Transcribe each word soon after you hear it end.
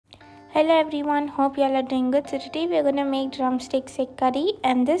Hello everyone, hope you all are doing good. So today we are going to make drumstick egg curry,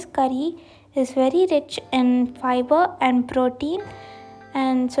 and this curry is very rich in fiber and protein.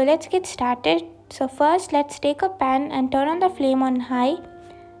 And so let's get started. So first let's take a pan and turn on the flame on high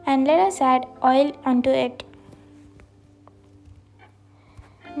and let us add oil onto it.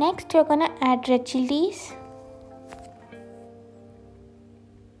 Next we are going to add red chilies,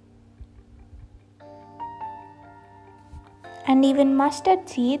 and even mustard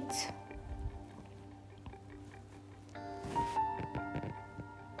seeds,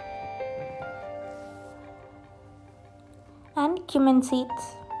 and cumin seeds.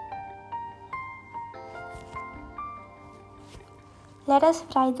 Let us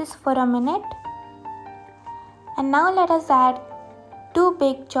fry this for a minute. And now let us add 2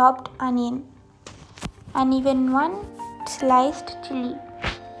 big chopped onion and even 1 sliced chili.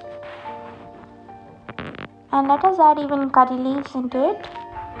 And let us add even curry leaves into it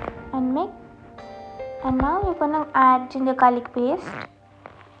and mix. And now we're going to add ginger garlic paste.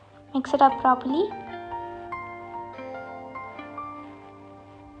 Mix it up properly.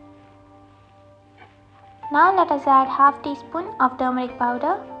 Now let us add half teaspoon of turmeric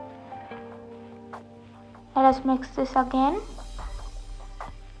powder. Let us mix this again.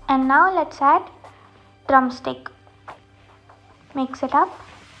 And now let's add drumstick. Mix it up.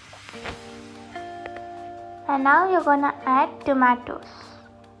 And now you're gonna add tomatoes.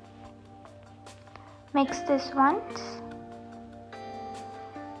 Mix this once.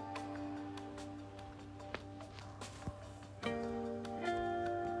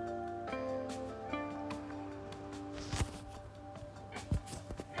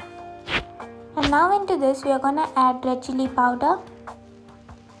 And now into this we are gonna add red chili powder.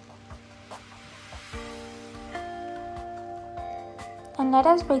 And let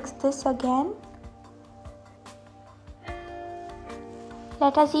us mix this again.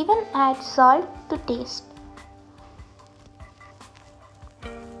 Let us even add salt to taste.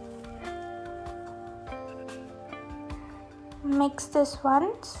 Mix this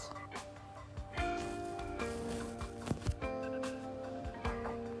once.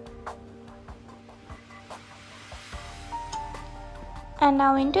 And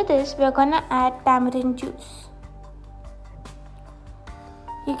now into this we are gonna add tamarind juice.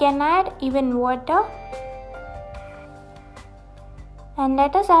 You can add even water. And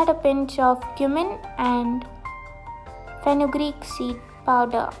let us add a pinch of cumin and fenugreek seed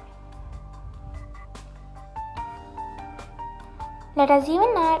powder. Let us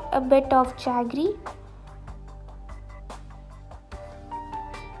even add a bit of jaggery.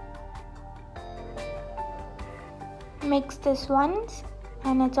 Mix this once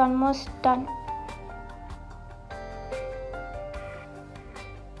and it's almost done.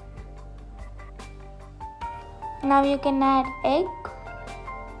 Now you can add egg.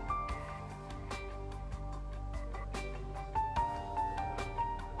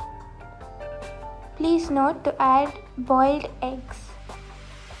 Please note to add boiled eggs.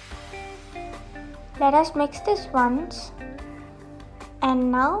 Let us mix this once.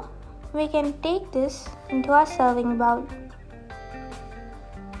 And now we can take this into our serving bowl.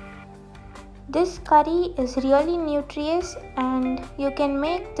 This curry is really nutritious and you can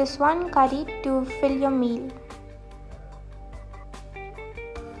make this one curry to fill your meal.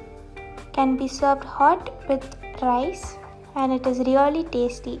 Can be served hot with rice and it is really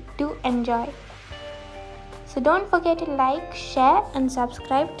tasty. Do enjoy. So don't forget to like, share and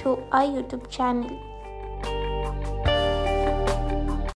subscribe to our YouTube channel.